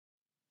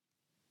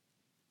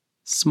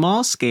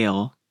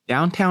small-scale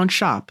downtown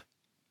shop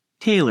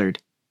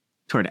tailored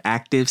toward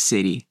active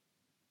city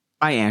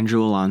by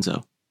Andrew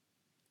Alonzo.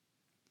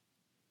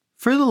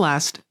 For the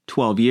last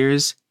 12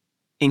 years,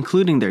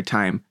 including their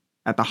time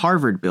at the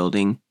Harvard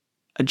building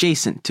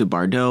adjacent to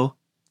Bardot,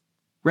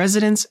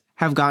 residents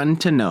have gotten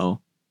to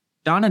know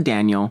Donna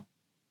Daniel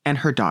and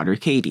her daughter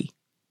Katie.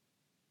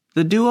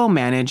 The duo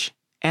manage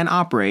and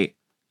operate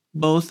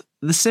both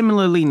the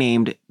similarly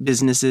named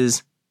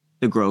businesses,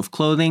 the Grove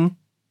Clothing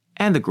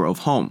and the Grove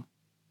Home.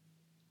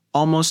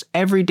 Almost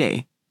every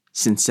day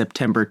since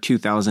September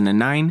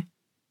 2009,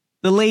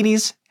 the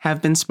ladies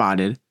have been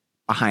spotted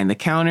behind the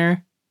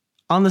counter,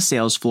 on the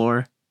sales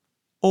floor,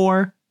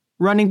 or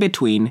running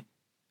between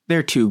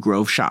their two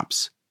Grove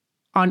shops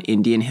on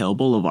Indian Hill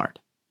Boulevard.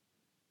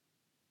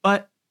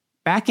 But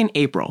back in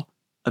April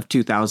of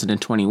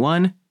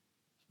 2021,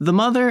 the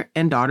mother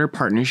and daughter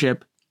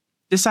partnership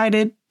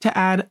decided to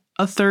add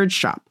a third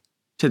shop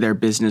to their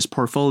business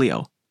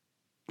portfolio,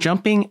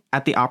 jumping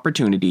at the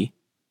opportunity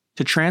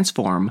to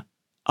transform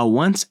a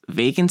once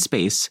vacant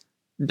space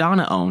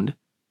Donna owned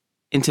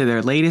into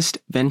their latest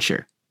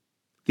venture,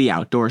 the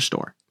outdoor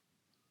store.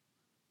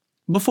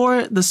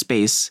 Before the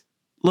space,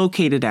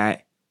 located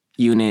at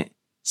Unit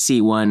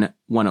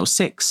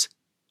C1106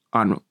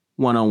 on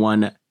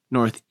 101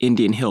 North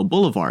Indian Hill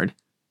Boulevard,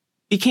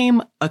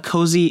 became a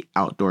cozy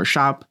outdoor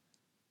shop,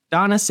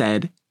 Donna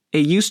said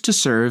it used to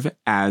serve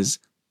as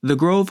the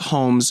Grove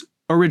Home's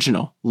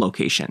original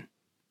location.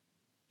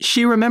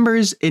 She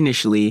remembers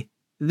initially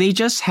they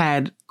just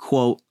had,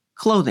 quote,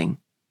 clothing,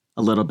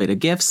 a little bit of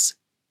gifts,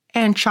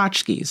 and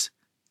tchotchkes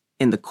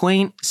in the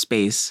quaint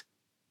space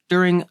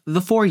during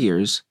the 4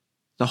 years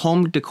the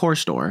home decor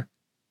store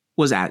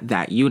was at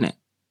that unit.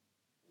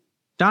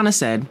 Donna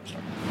said,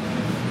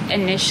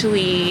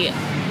 initially,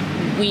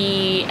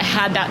 we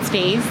had that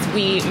space.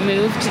 We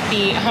moved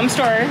the home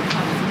store,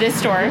 this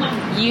store,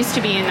 used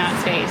to be in that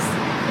space.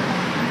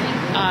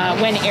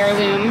 When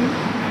Heirloom,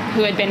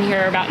 who had been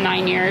here about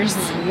 9 years,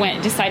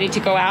 decided to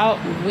go out,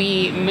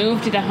 we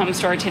moved the home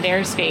store to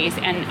their space,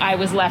 and I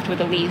was left with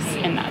a lease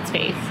in that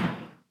space.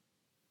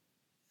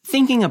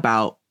 Thinking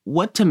about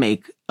what to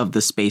make of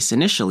the space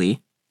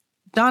initially,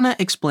 Donna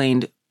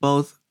explained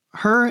both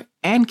her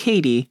and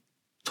Katie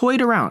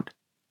toyed around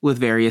with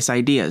various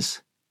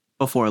ideas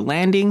before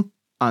landing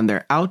on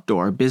their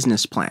outdoor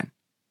business plan.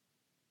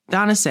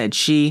 Donna said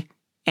she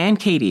and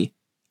Katie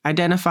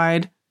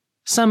identified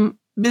some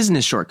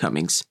business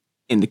shortcomings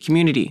in the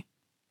community,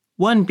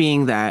 one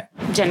being that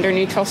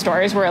gender-neutral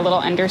stores were a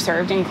little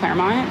underserved in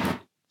Claremont.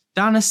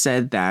 Donna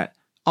said that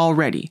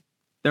already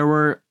there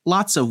were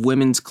lots of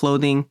women's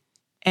clothing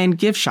and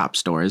gift shop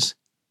stores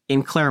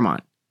in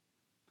Claremont.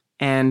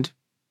 And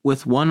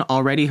with one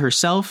already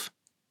herself,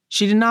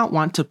 she did not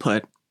want to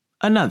put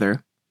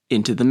another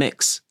into the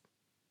mix.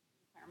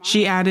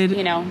 She added,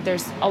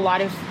 there's a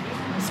lot of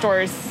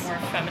stores. More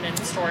feminine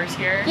stores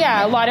here.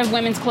 Yeah, a lot of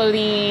women's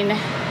clothing,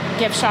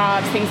 gift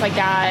shops, things like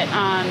that.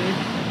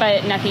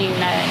 But nothing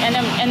that,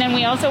 and then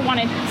we also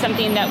wanted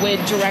something that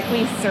would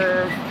directly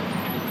serve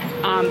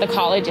the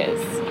colleges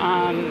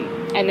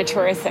and the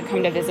tourists that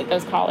come to visit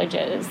those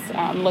colleges,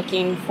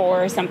 looking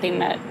for something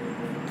that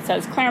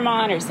says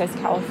Claremont or says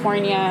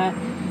California.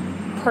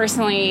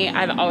 Personally,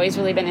 I've always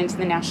really been into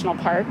the national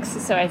parks,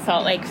 so I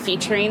felt like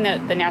featuring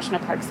the national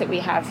parks that we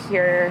have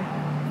here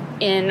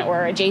in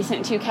or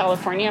adjacent to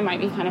California might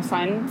be kind of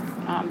fun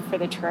for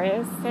the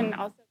tourists. And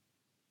also,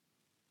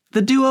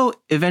 the duo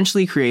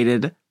eventually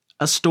created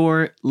a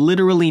store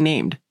literally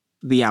named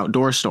the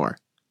Outdoor Store,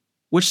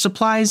 which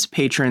supplies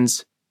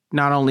patrons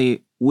not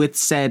only with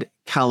said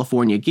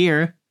California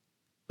gear,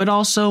 but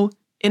also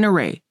an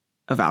array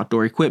of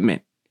outdoor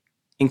equipment,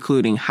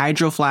 including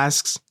hydro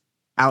flasks,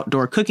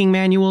 outdoor cooking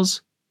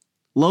manuals,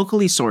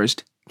 locally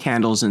sourced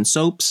candles and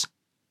soaps,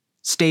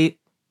 state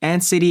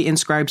and city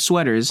inscribed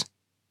sweaters,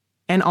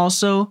 and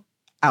also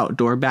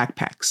outdoor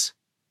backpacks.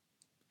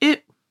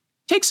 It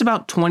takes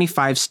about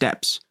 25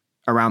 steps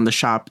around the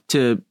shop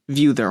to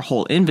view their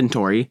whole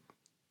inventory,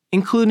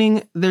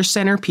 including their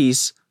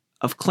centerpiece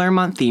of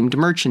Claremont-themed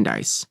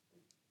merchandise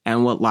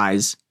and what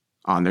lies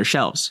on their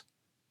shelves.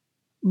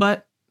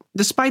 But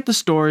despite the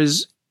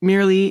store's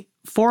merely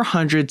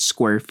 400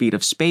 square feet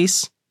of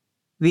space,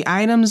 the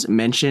items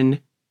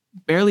mentioned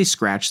barely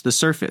scratch the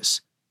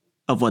surface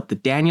of what the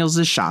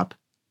Daniels' shop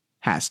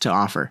has to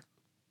offer.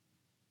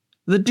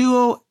 The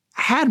duo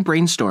had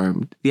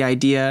brainstormed the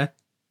idea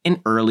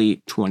in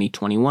early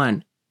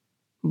 2021,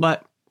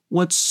 but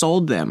what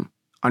sold them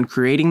on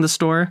creating the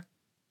store,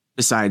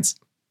 besides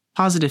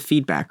positive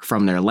feedback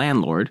from their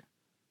landlord,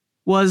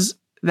 was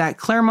that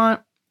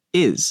Claremont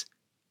is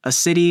a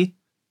city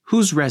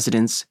whose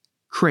residents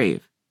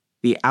crave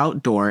the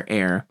outdoor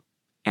air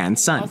and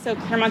sun. Also,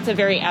 Claremont's a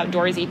very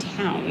outdoorsy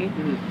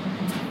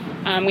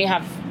town. We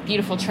have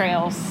beautiful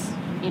trails,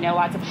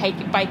 lots of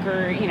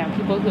biker,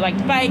 people who like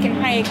to bike and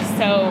hike.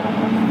 So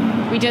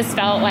we just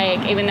felt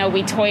like, even though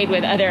we toyed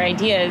with other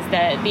ideas,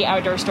 that the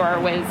outdoor store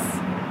was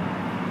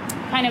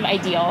kind of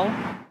ideal.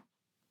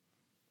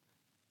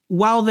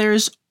 While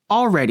there's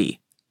already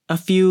a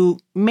few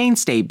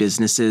mainstay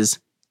businesses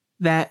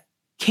that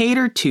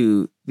cater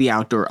to the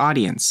outdoor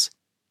audience,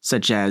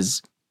 such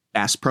as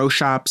Bass Pro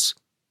Shops,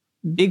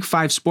 Big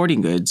Five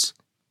Sporting Goods,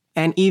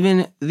 and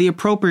even the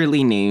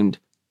appropriately named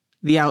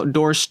The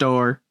Outdoor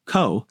Store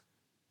Co.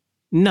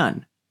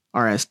 None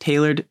are as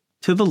tailored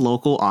to the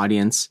local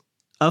audience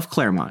of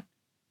Claremont,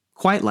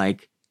 quite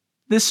like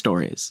this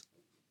store is.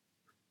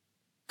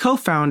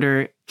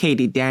 Co-founder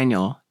Katie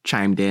Daniel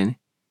chimed in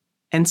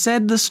and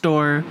said the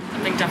store,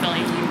 Something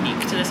definitely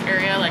unique to this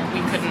area. Like,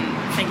 we couldn't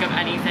think of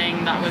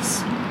anything that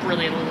was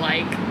really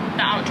like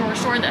the outdoor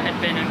store that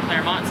had been in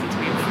Claremont since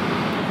we've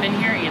been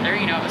here either.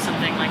 You know, it was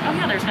something like, oh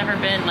yeah, there's never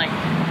been like,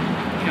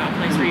 you know, a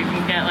place where you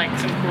can get like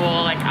some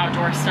cool like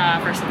outdoor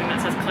stuff or something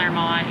that says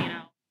Claremont, you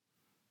know.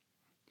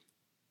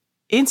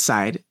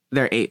 Inside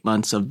their 8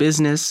 months of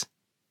business,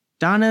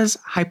 Donna's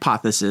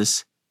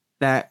hypothesis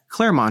that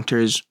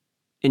Claremonters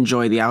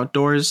enjoy the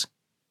outdoors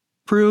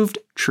proved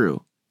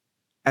true.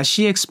 As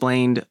she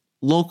explained,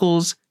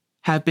 locals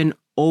have been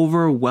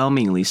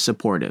overwhelmingly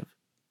supportive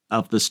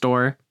of the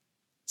store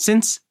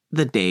since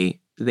the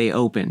day they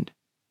opened.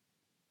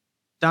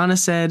 Donna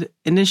said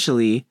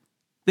initially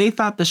they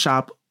thought the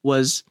shop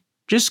was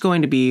just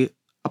going to be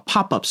a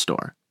pop-up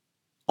store,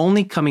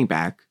 only coming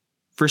back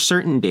for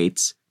certain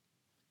dates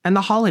and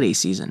the holiday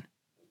season.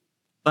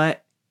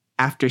 But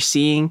after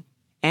seeing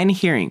and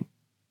hearing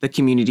the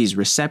community's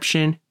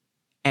reception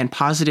and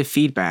positive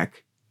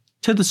feedback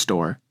to the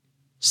store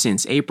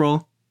since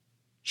April,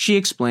 she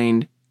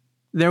explained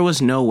there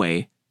was no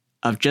way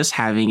of just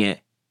having it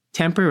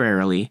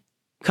temporarily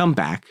come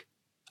back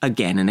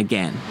again and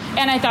again.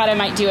 And I thought I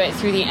might do it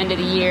through the end of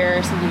the year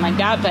or something like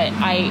that, but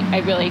I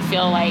really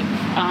feel like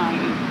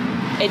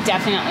it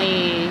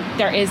definitely,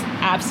 there is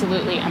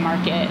absolutely a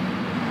market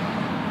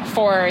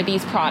for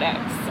these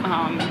products.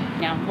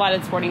 You know, a lot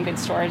of sporting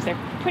goods stores, they're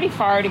pretty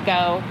far to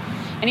go.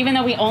 And even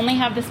though we only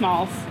have the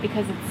smalls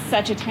because it's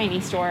such a tiny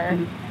store,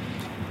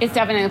 it's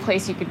definitely a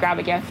place you could grab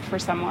a gift for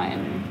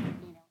someone.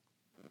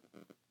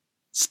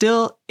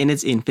 Still in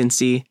its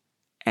infancy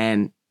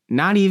and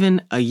not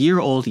even a year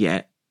old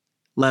yet,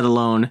 let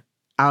alone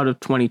out of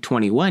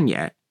 2021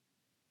 yet,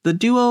 the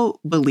duo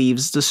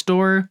believes the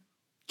store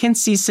can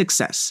see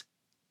success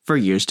for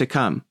years to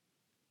come,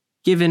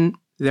 given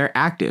their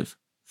active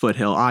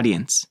Foothill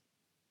audience.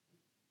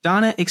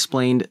 Donna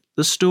explained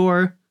the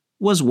store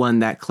was one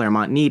that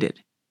Claremont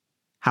needed.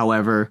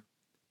 However,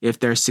 if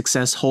their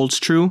success holds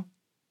true,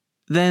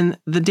 then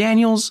the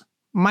Daniels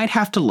might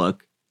have to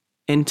look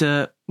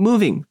into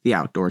moving the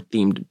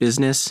outdoor-themed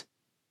business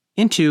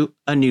into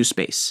a new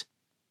space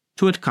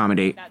to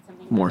accommodate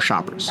more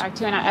shoppers. Back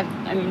to, and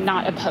I'm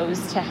not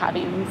opposed to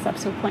having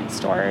subsequent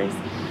stores.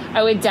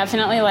 I would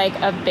definitely like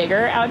a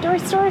bigger outdoor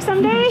store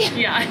someday.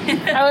 Yeah.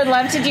 I would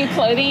love to do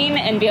clothing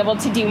and be able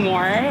to do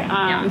more.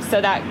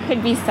 So that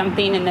could be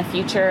something in the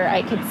future.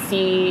 I could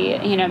see,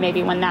 you know,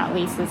 maybe when that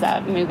lease is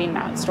up, moving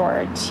that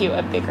store to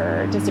a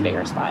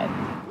bigger spot.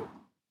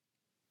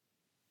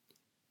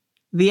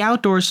 The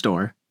outdoor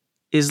store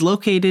is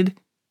located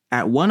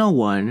at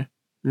 101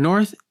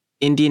 North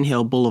Indian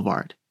Hill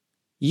Boulevard,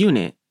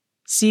 Unit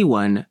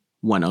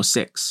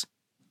C1-106.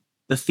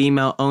 The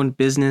female-owned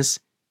business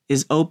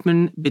is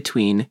open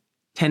between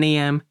 10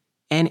 a.m.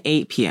 and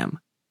 8 p.m.,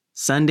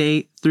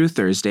 Sunday through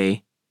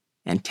Thursday,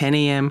 and 10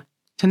 a.m.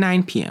 to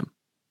 9 p.m.,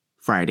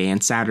 Friday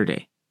and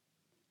Saturday.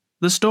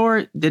 The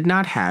store did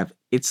not have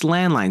its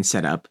landline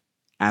set up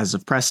as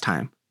of press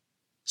time.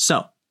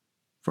 So,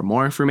 for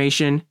more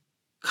information,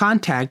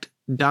 contact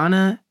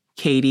Donna,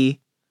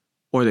 Katie,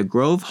 or the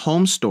Grove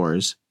Home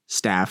Stores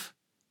staff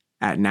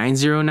at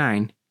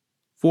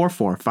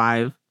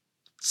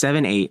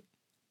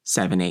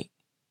 909-445-7878.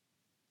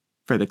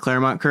 For the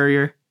Claremont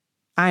Courier,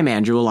 I'm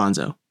Andrew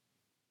Alonzo.